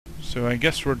So I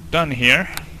guess we're done here.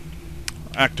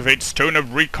 Activate Stone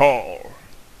of Recall.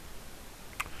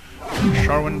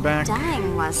 Sharwin back.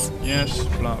 Dying was. Yes,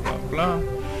 blah blah blah.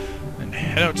 And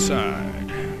head outside.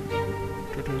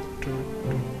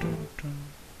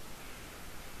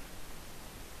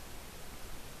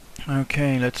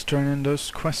 Okay, let's turn in those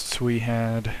quests we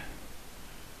had.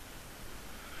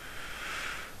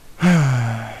 Okay,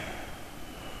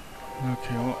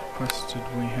 what quests did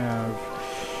we have?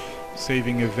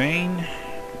 Saving a vein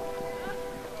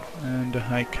and the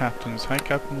High Captains. High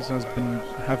Captains have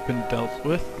been dealt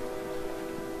with.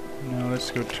 Now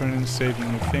let's go turn in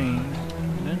Saving a vein.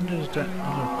 And then there's that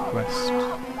other quest,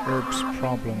 Herb's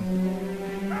Problem.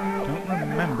 Don't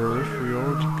remember if we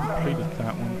already completed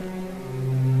that one.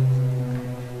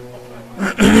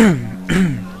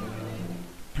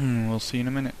 We'll see in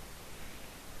a minute.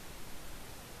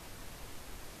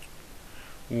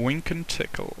 Wink and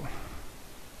tickle.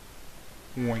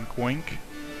 Wink wink.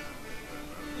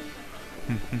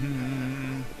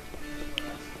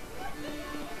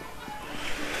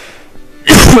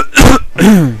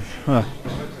 Huh.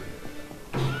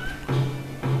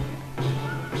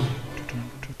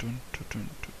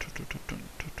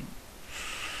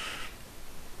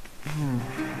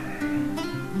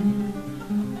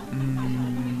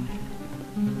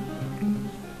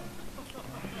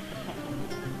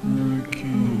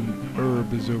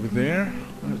 Is over there.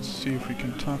 Let's see if we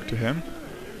can talk to him.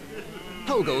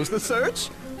 How goes the search?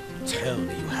 Tell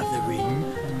me you have the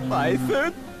ring. My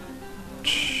third.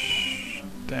 Shh,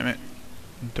 damn it.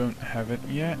 Don't have it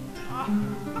yet.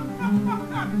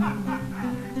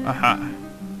 Aha.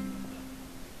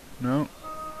 No.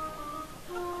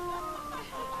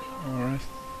 Alright.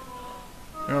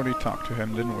 We already talked to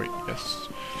him, didn't we? Yes.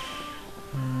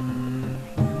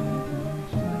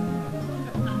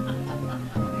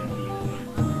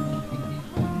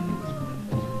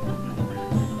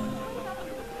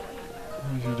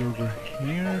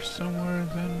 Here somewhere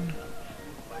then?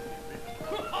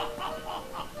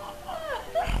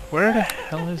 Where the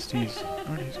hell is these?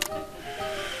 Where are these?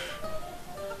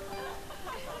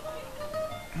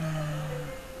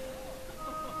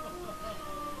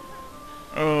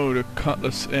 Oh, the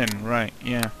Cutlass Inn, right,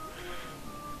 yeah.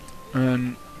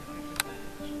 And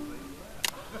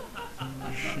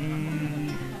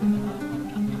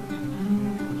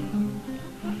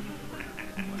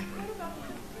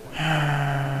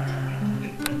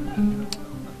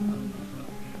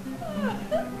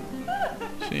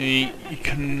see,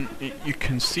 you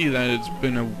can see that it's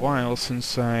been a while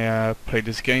since I played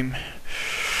this game.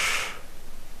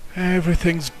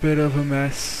 Everything's a bit of a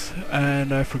mess,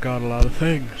 and I forgot a lot of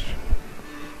things.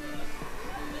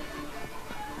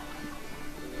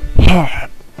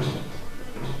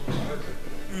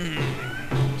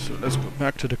 So let's go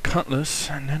back to the Cutlass,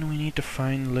 and then we need to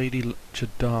find Lady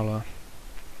Jadala.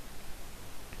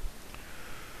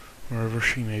 Wherever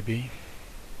she may be.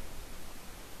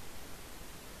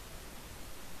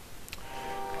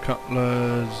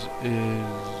 Cutlass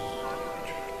is...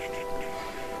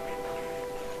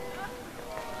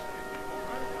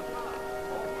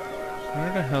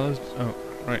 Where the hell is... Oh,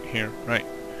 right here, right.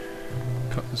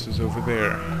 Cutlass is over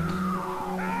there.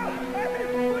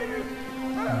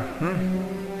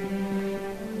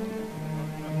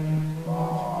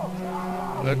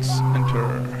 Let's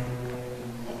enter.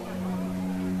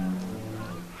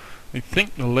 I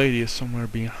think the lady is somewhere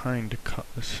behind the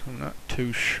Cutlass. I'm not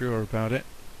too sure about it.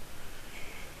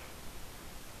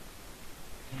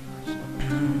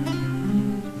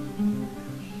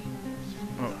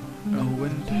 Oh,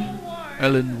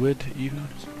 Ellenwood even.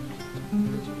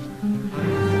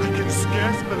 I can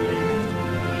scarce believe it.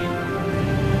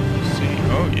 Let's see.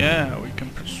 Oh yeah, we can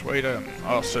persuade him.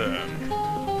 Awesome.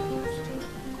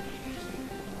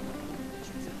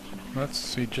 Let's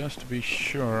see, just to be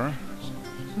sure.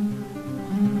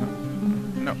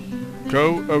 No.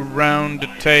 Go around the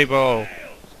table.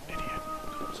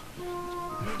 Idiot.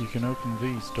 If we can open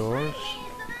these doors.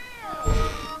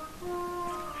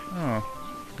 Oh,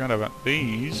 forgot about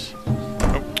these.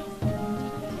 Oh.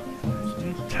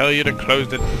 Didn't tell you to close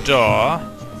the door.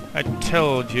 I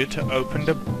told you to open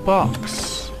the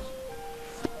box.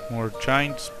 More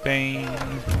giant Spain.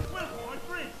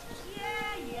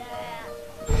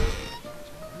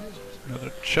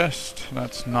 Another chest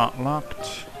that's not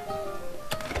locked.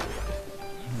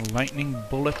 A lightning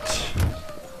bullet.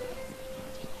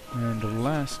 And the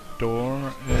last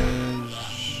door is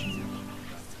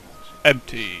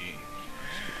empty.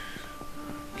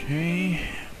 Okay.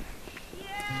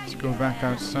 Let's go back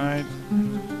outside.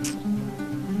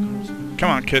 Come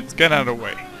on, kids, get out of the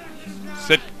way.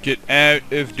 Get out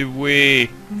of the way.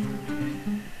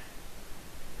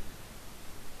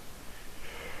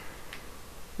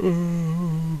 There's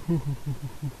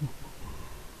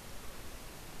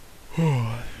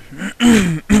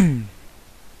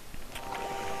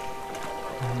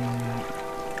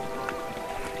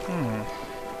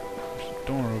a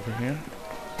door over here.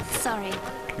 Sorry.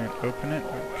 Can't open it.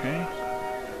 Okay.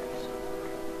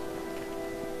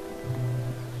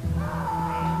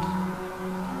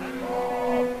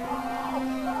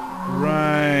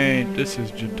 Right, this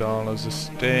is Jadala's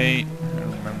estate. I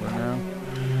remember now.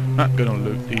 Not gonna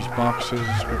loot these boxes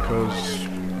because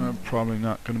probably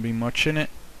not gonna be much in it.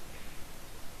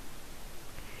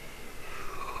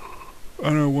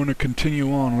 And I want to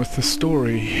continue on with the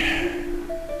story.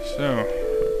 So,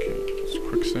 okay, let's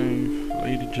quick save.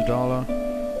 Lady Jadala.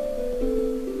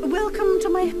 Welcome to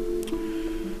my...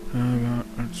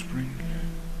 Let's bring...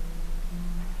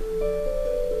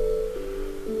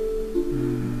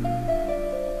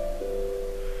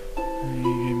 he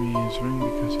gave me his ring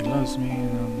because he loves me,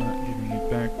 and I'm not giving it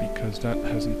back because that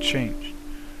hasn't changed.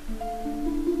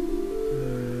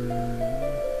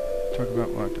 Talk about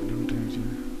what? Don't do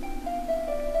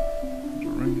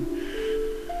ring.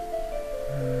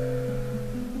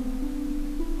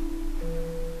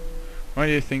 Why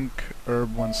do you think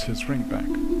Herb wants his ring back?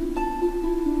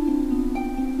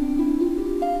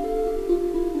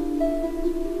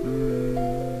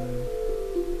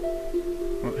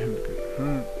 Want him to get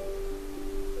hurt?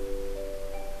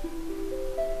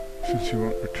 Since he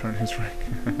won't return his ring.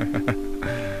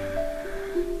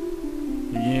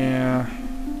 Yeah.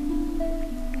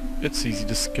 It's easy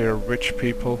to scare rich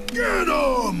people. Get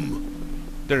 'em!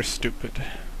 They're stupid.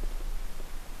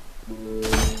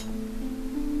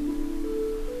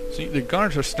 See, the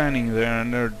guards are standing there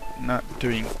and they're not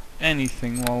doing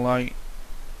anything while I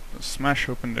smash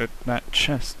open that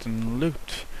chest and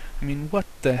loot. I mean, what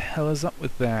the hell is up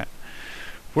with that?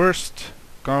 Worst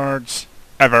guards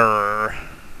ever.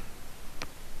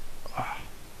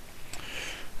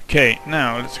 Okay,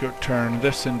 now let's go turn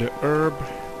this into herb.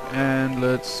 And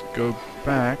let's go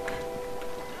back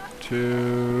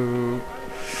to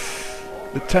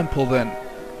the temple then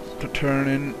to turn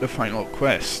in the final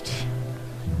quest.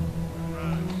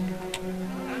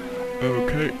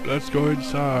 Okay, let's go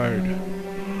inside.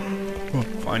 Well,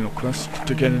 final quest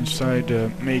to get inside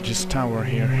Mage's Tower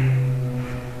here.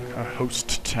 A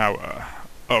host tower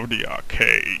of the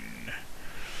arcane.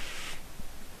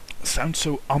 Sounds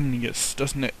so ominous,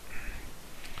 doesn't it?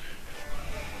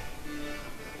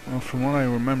 Well, from what I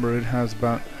remember, it has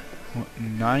about, what,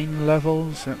 9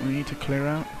 levels that we need to clear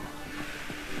out?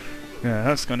 Yeah,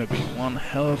 that's gonna be one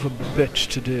hell of a bitch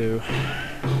to do.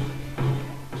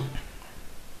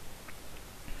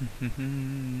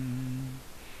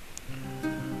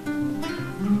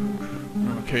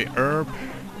 Okay, herb.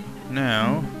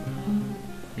 Now,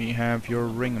 we have your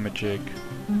ringamajig.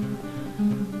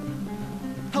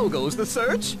 How goes the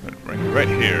search? That ring right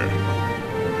here.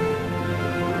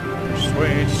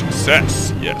 Persuade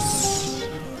success, yes.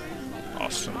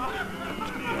 Awesome.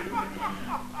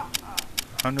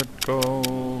 100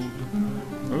 gold.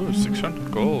 Oh,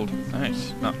 600 gold.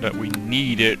 Nice. Not that we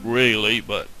need it really,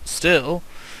 but still,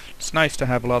 it's nice to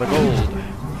have a lot of gold.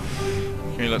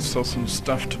 Okay, let's sell some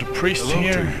stuff to the priest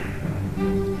here.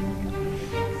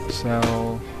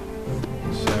 Sell.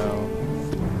 Sell.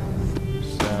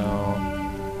 Sell.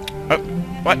 Oh,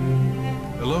 what?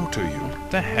 Hello to you.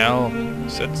 What the hell? It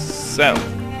said sell.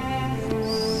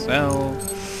 Sell.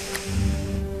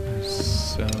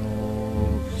 Sell.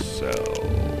 Sell.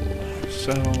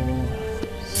 Sell.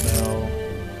 Sell.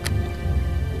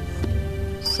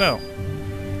 Sell.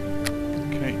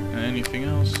 Okay, anything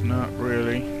else? Not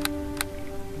really.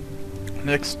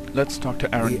 Next, let's talk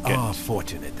to Aaron We again. are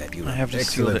fortunate that you I have the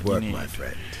seal excellent that you work, need. my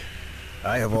friend.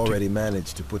 I have already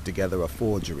managed to put together a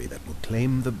forgery that will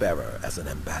claim the bearer as an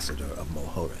ambassador of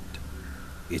Mohorand.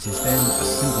 It is then a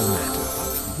simple matter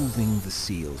of moving the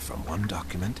seal from one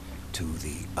document to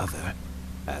the other,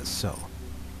 as so.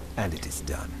 And it is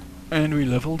done. And we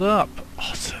leveled up.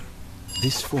 Awesome.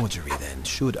 This forgery then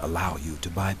should allow you to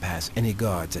bypass any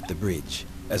guards at the bridge,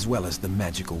 as well as the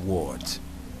magical wards.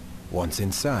 Once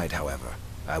inside, however,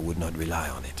 I would not rely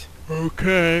on it.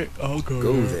 Okay, I'll go.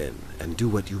 Go then, and do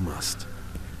what you must.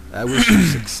 I wish you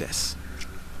success.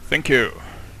 Thank you.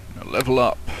 Now level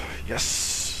up.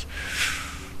 Yes.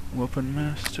 Weapon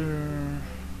master.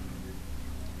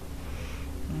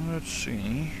 Let's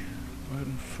see. Go ahead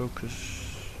and focus.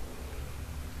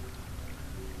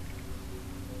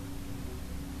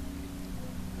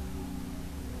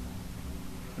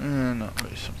 Not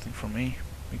really something for me,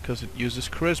 because it uses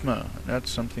charisma. That's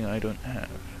something I don't have.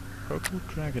 Purple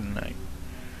Dragon Knight.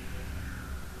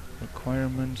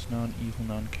 Requirements: non-evil,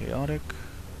 non-chaotic.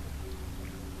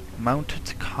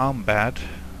 Mounted combat.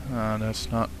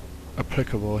 That's not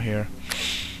applicable here.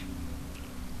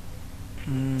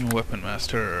 Weapon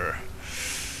master.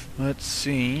 Let's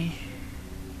see.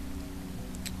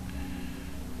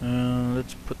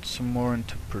 Let's put some more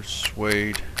into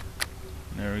persuade.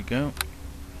 There we go.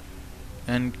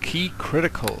 And key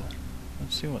critical.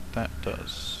 Let's see what that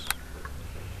does.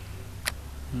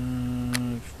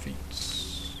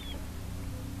 Feats.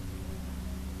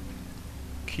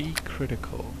 Key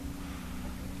critical.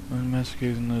 Unmask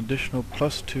gives an additional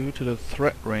 +2 to the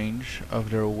threat range of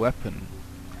their weapon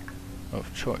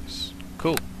of choice.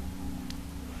 Cool.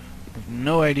 I have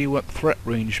no idea what threat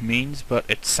range means, but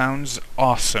it sounds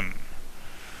awesome.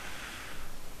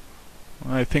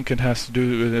 I think it has to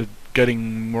do with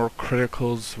getting more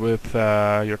criticals with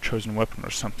your chosen weapon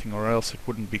or something, or else it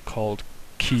wouldn't be called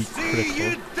key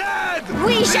critical.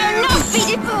 We shall not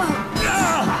be deported!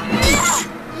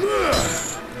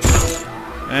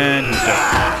 And he's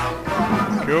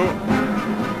dead. Cool.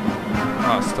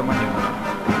 Hasta mañana.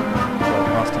 Well,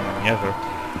 hasta mañana.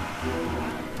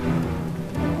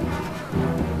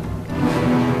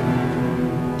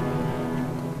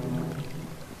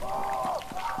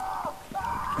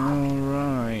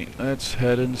 Alright, let's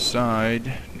head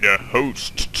inside the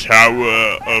host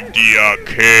tower of the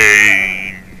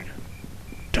arcane.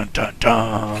 Dun dun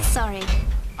dun. Sorry.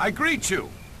 I greet you.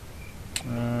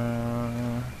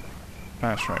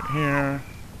 Pass right here.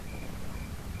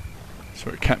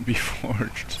 So it can't be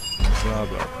forged. Blah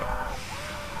blah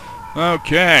blah.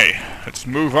 Okay, let's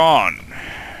move on.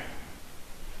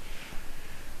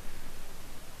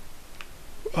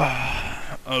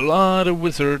 A lot of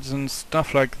wizards and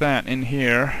stuff like that in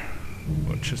here,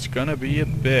 which is gonna be a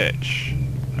bitch.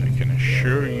 I can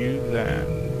assure you that.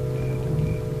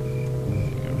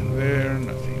 Nothing over there,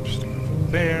 nothing interesting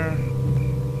over there.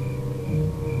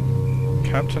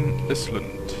 Captain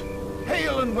Island.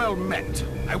 Hail and well met.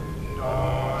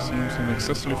 Seems an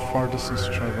excessively far distance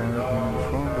to travel when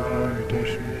informed of no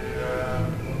invitation.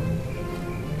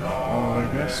 Oh, I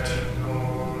guessed.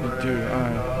 I do,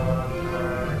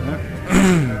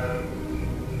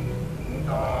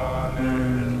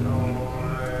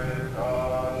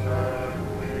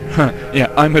 yeah,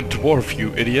 I'm a dwarf,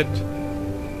 you idiot.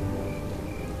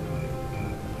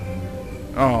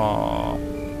 Oh,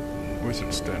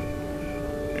 wizards then.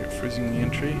 Are you freezing the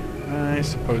entry? I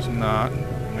suppose not.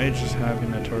 Mages have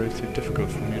been notoriously difficult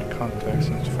for me to contact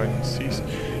since fighting ceased.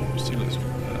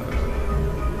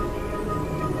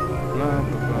 Blah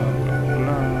blah blah blah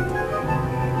blah.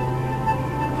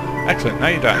 Excellent, now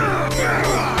you die.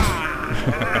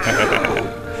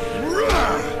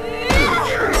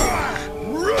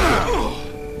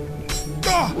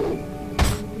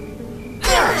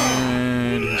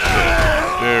 And he's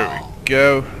dead. There we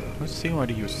go. Let's see what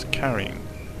he was carrying.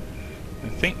 I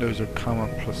think those are common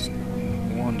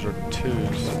 +1s or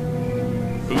 2s.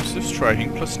 Boost of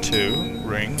striking +2,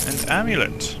 ring, and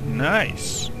amulet.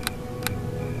 Nice.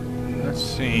 Let's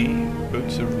see.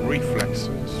 Boots of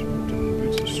reflexes. What do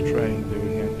boots of striking do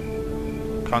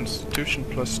again? Constitution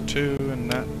 +2, and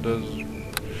that does.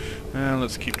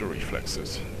 Let's keep the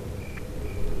reflexes.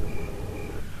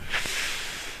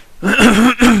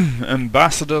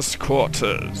 Ambassador's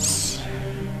quarters.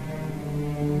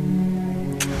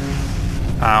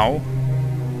 Ow.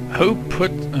 Who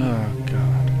put... Oh,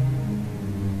 God.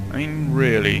 I mean,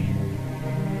 really.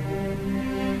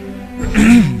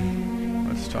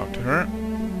 Let's talk to her.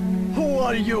 Who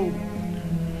are you?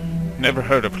 Never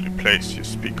heard of the place you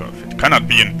speak of. It cannot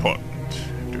be important.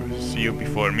 To see you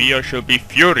before me, I shall be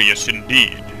furious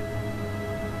indeed.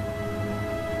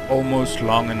 Almost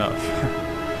long enough.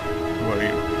 Who are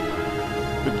you?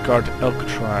 Midgard Elk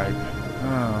Tribe.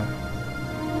 Ah.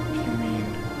 What do you mean?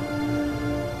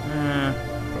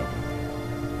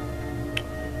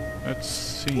 Let's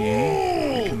see.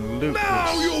 We can loot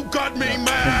Now this. you got me Pin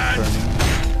mad!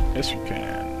 burning. Yes, we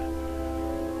can.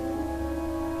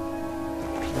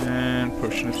 And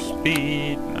potion of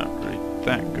speed. Not really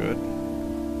that good.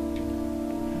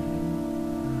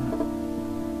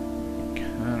 We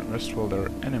can't rest while there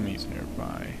are enemies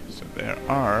nearby. So there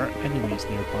are enemies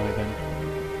nearby then.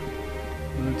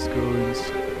 Let's go in.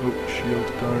 Oh,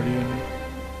 Shield Guardian.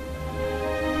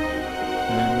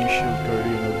 Enemy Shield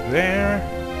Guardian over there.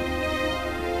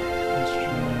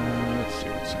 Let's see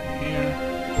what's in here.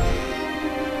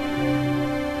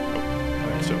 Oh,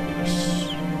 let's open this.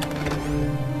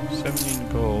 17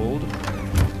 gold.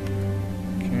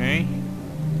 Okay.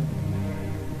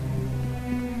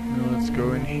 Now let's go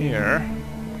in here.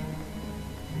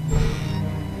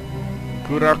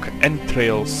 Gurak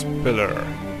Entrail Spiller.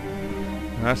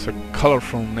 That's a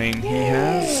colorful name he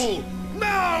has.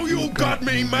 Now you got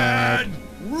me, man!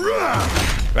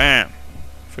 Bam!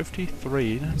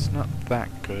 53, that's not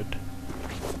that good.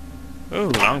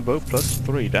 Oh, longbow plus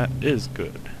 3, that is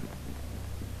good.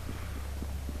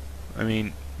 I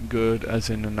mean, good as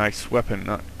in a nice weapon,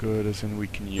 not good as in we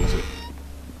can use it.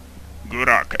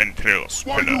 Gurak and Trails.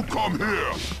 Why you come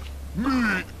here?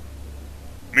 Me?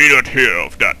 Me not hear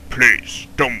of that place.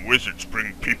 Dumb wizards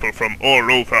bring people from all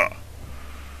over.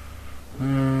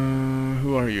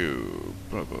 Who are you?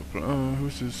 Blah blah blah. Oh,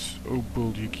 who's this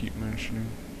Obuld you keep mentioning?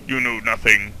 You know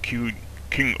nothing. King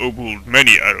Obuld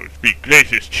Many Arrows, be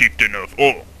greatest chieftain of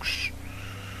orcs.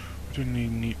 What did he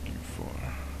need you for?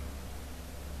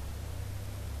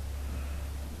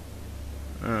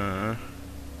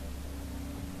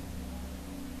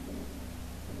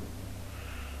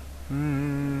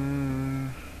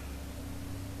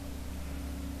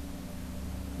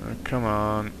 Come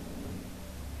on.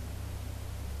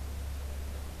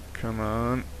 Come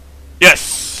on.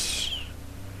 Yes!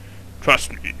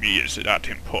 Trust me, me is that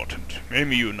important.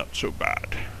 Maybe you not so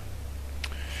bad.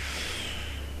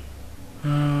 The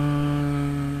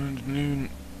new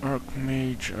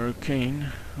Archmage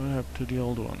Arcane. What happened to the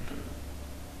old one?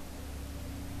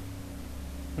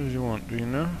 What does he want? Do you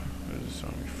know? This is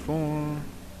only 4.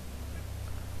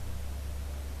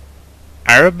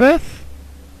 Arabeth?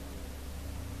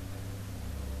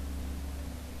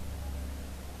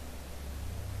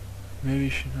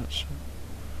 Maybe she not so.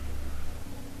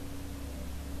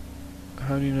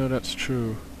 How do you know that's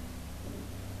true?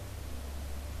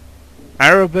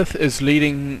 Arabeth is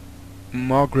leading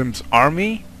Mogrim's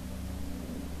army?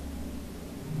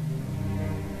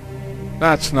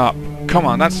 That's not... Come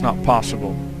on, that's not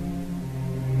possible.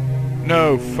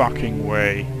 No fucking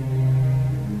way.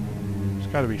 There's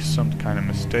gotta be some kind of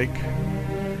mistake. I'll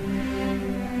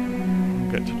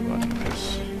get to the bottom of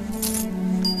this.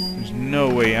 There's no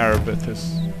way Arabeth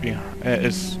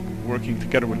is working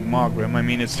together with Mogrim. I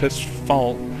mean, it's his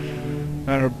fault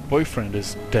that her boyfriend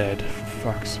is dead, for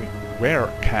fuck's sake.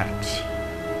 Werecat.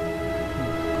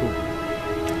 Cool.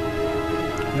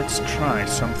 Let's try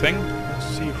something. Let's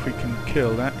see if we can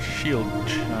kill that shield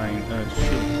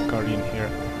guardian here.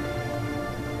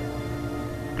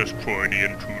 Destroy the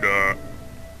intruder.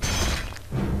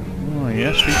 Oh,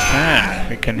 yes, we can.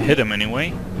 We can hit him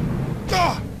anyway.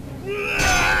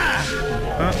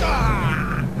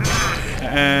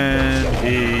 And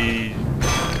he's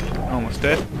almost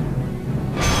dead.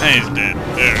 And he's dead.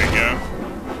 There we go.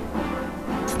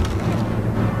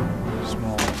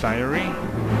 Small diary.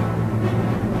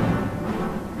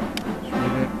 Let's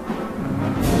read it.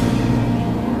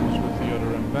 With the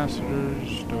other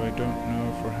ambassadors, though I don't know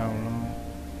for how long.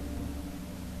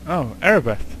 Oh,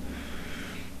 Arabeth.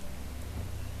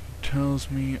 Tells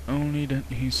me only that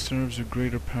he serves a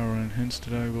greater power and hints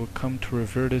that I will come to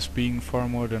revere this being far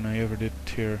more than I ever did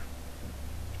Tyr.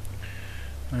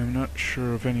 I am not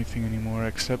sure of anything anymore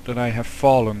except that I have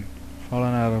fallen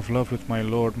out of love with my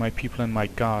lord, my people and my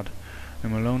god. I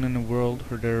am alone in a world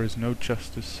where there is no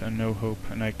justice and no hope,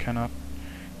 and I cannot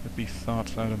get these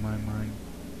thoughts out of my mind.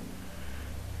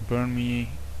 Burn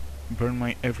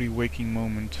my every waking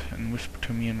moment and whisper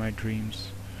to me in my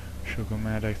dreams. I shall go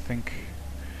mad, I think.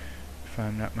 If I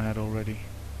am not mad already.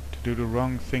 To do the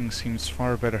wrong thing seems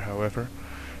far better, however,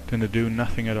 than to do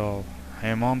nothing at all. I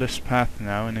am on this path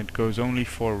now, and it goes only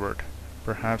forward.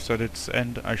 Perhaps at its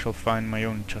end I shall find my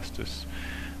own justice,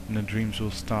 and the dreams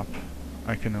will stop.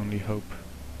 I can only hope.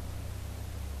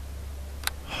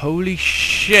 Holy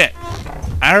shit!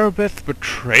 Arabeth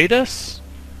betrayed us?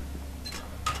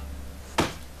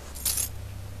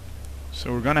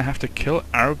 So we're gonna have to kill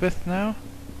Arabeth now?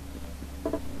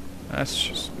 That's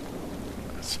just...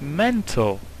 It's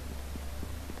mental.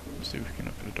 Let's see if we can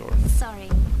open the door. Sorry.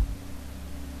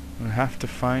 We'll have to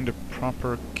find a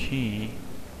proper key.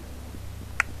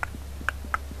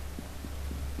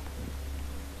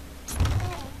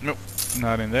 Nope,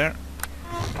 not in there.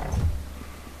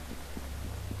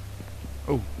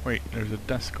 Oh, wait, there's a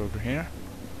desk over here.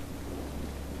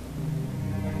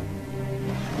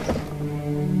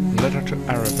 Letter to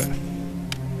Arabeth.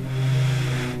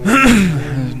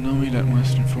 There's no way that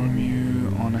must inform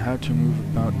you on how to move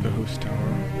about the host tower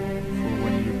for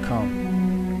when you come.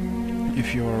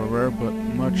 If you are aware, but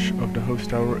much of the host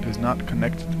tower is not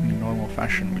connected in a normal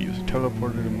fashion. We use a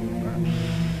teleporter to move around.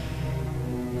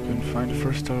 You can find the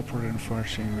first teleporter in the far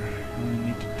chamber. You only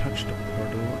need to touch the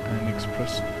portal and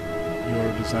express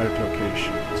your desired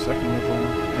location. Second level,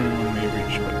 anyone may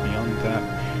reach, but beyond that,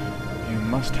 you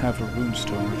must have a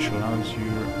runestone which allows you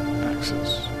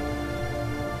access.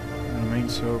 Remain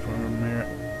so for a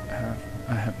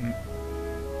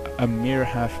mere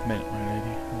half minute, my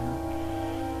lady.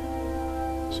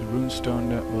 It's a runestone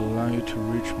that will allow you to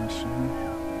reach my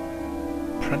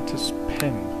apprentice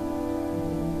pin.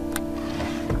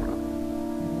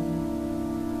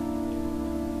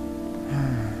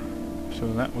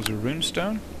 So that was a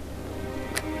runestone.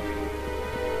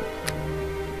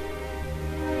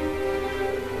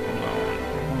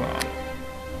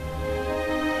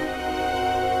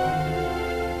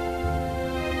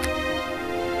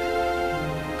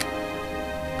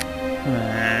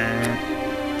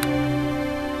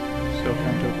 Still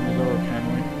can't open the door, can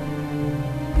we?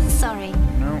 Sorry.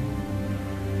 No.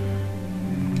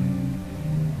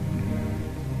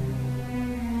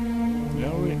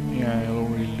 Yeah, I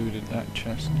already looted that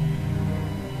chest.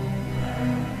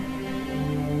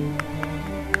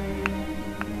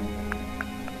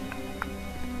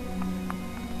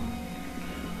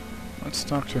 Let's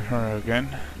talk to her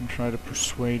again and try to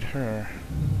persuade her.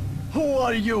 Who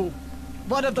are you?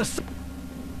 One of the...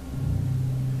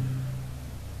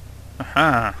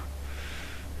 Aha!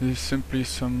 This is simply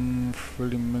some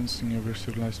fully mincing of your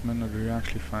civilized men, or do you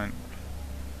actually find...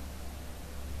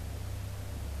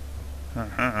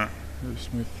 Aha! There's a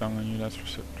smooth tongue on you, that's for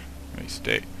certain. May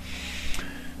stay.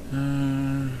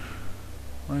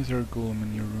 Why is there a golem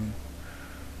in your room?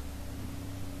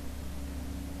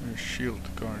 There's a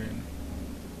shield guardian.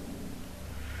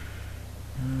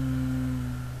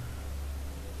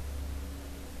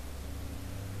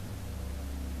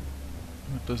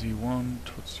 What does he want?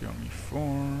 What's he on me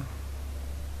for?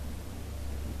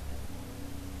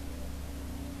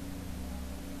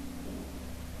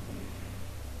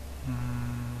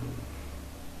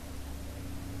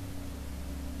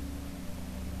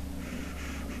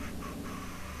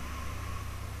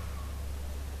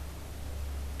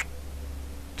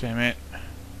 Damn it.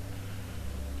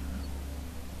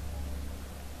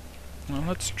 Well,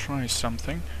 let's try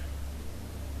something.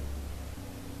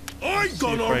 I See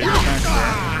gonna if I attack her.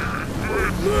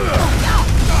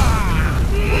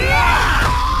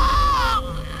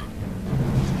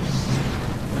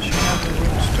 Does she have the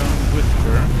runestone with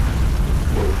her?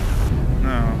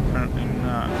 No, apparently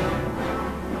not.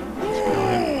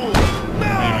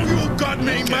 now you got me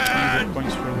Get 20 mad. hit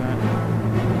points for that.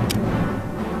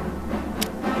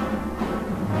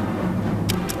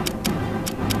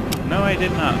 No, I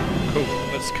did not. Cool,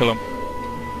 let's kill him.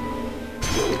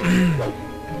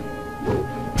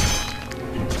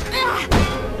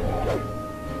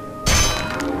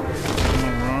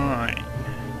 Alright.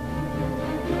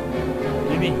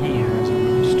 Maybe he has a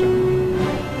runestone.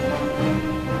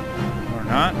 Or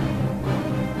not.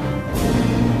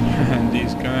 And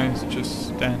these guys just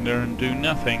stand there and do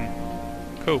nothing.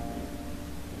 Cool.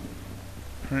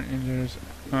 Apparently there's...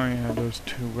 Oh yeah, those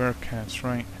two werecats,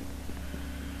 right.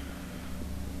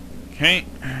 Okay.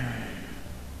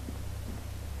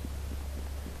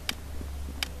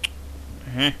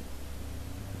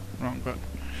 Wrong button.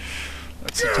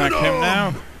 Let's attack him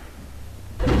now.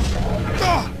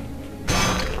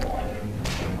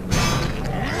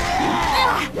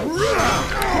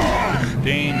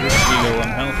 Dangerously low on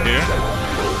health here.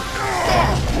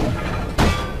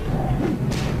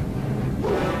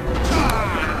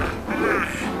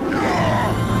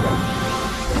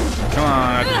 Come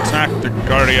on, attack the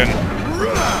Guardian.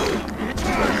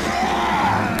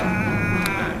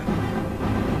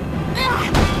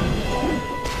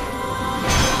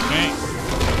 Okay.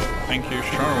 Thank you,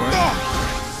 Charlotte.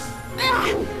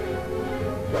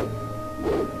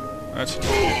 That's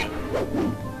good.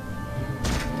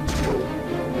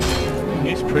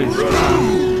 He's pretty strong.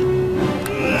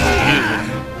 He's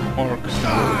an orc,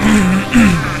 so...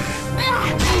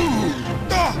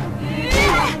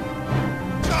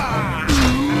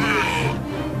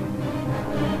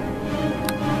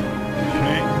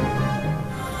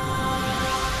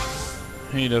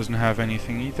 He doesn't have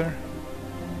anything either.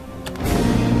 There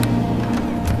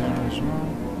as well.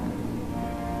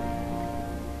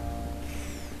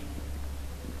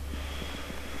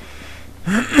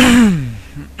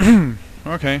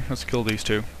 Okay, let's kill these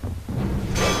two.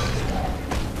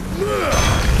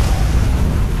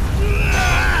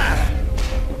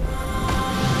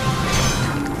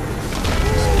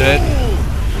 He's dead.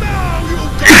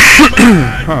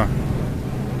 Huh.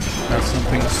 Got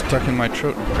something stuck in my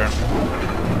throat, apparently.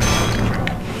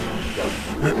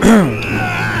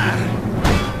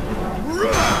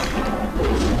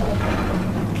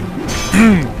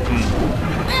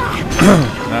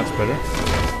 That's better.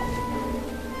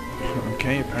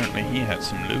 Okay, apparently he had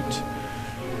some loot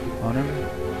on him.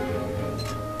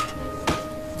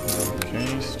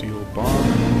 Okay, steel bar.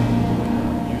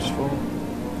 Useful.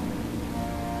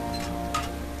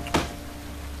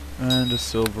 And a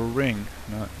silver ring.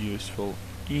 Not useful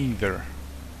either.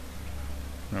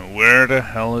 Now where the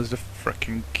hell is the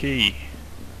frickin' key?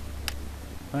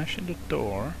 Smashing the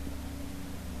door?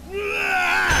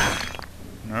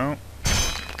 No.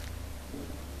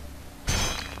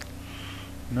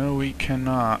 No, we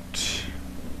cannot.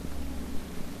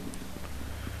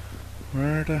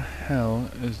 Where the hell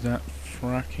is that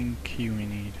fracking key we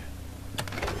need?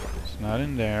 It's not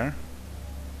in there.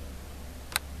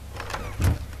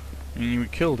 I mean, we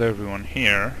killed everyone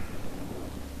here.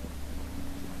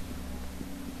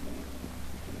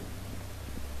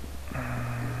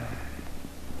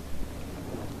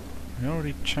 We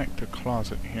already checked the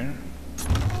closet here.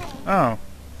 Oh,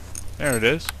 there it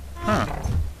is. Huh.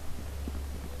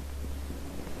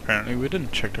 Apparently we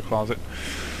didn't check the closet.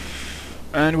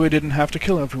 And we didn't have to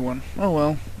kill everyone. Oh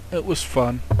well, it was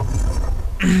fun.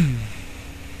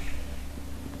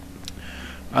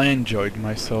 I enjoyed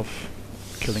myself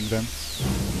killing them.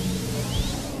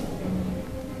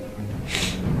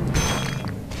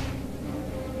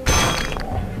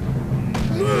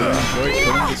 I enjoyed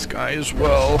killing this guy as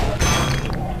well.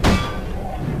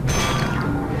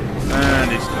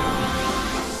 And he's dead.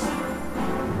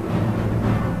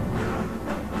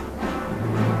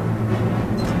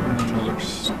 Another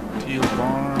steel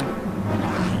bar.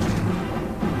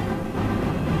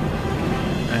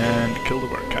 And kill the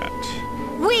werewolf.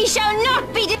 We shall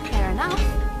not be fair enough.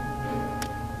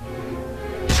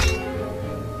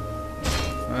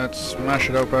 Let's smash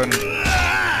it open.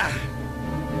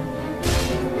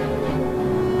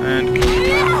 And kill the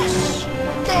cats.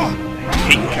 I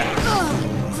hate cats.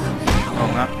 Well,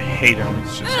 not hate them,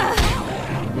 it's just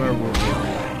werewolves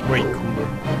are way cooler.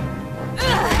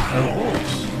 And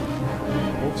wolves.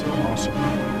 Wolves are awesome.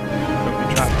 Don't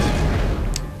be trapped.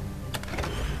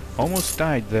 Almost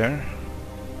died there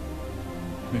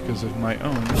because of my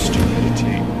own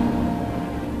stupidity.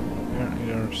 Apparently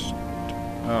there's...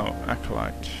 oh,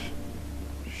 acolyte.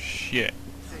 Shit.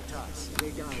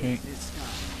 Okay.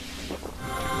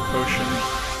 Potion.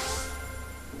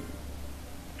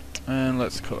 And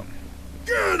let's kill him.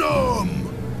 Get him!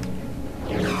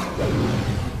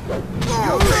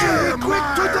 Quick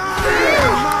to die!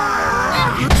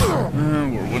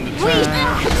 We're wounded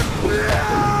down.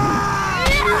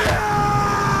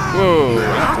 Whoa!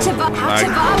 Out of our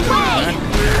way!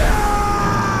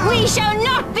 We shall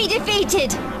not be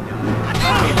defeated!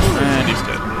 And he's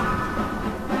dead.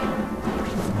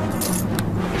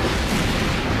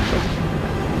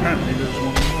 Apparently there's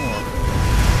one more.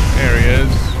 There he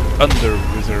is. Under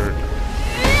Wizard.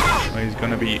 Well, he's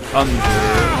gonna be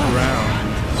underground.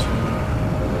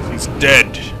 So he's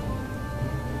dead.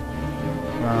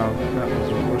 Wow, that was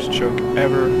the worst choke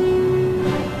ever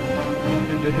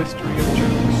in the history of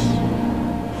chokes.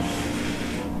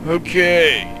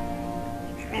 Okay.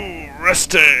 Ooh,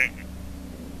 resting.